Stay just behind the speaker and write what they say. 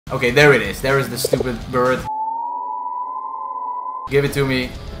Okay, there it is. There is the stupid bird. Give it to me.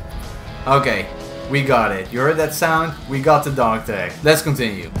 Okay, we got it. You heard that sound? We got the dog tag. Let's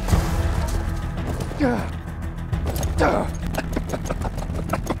continue.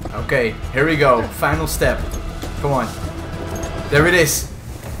 Okay, here we go. Final step. Come on. There it is.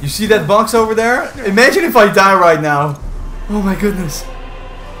 You see that box over there? Imagine if I die right now. Oh my goodness.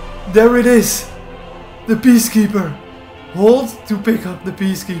 There it is. The Peacekeeper. Hold to pick up the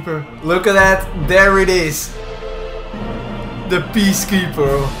Peacekeeper. Look at that. There it is. The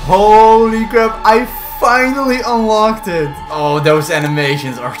Peacekeeper. Holy crap. I finally unlocked it. Oh, those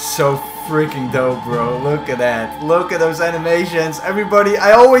animations are so freaking dope, bro. Look at that. Look at those animations. Everybody,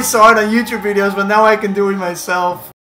 I always saw it on YouTube videos, but now I can do it myself.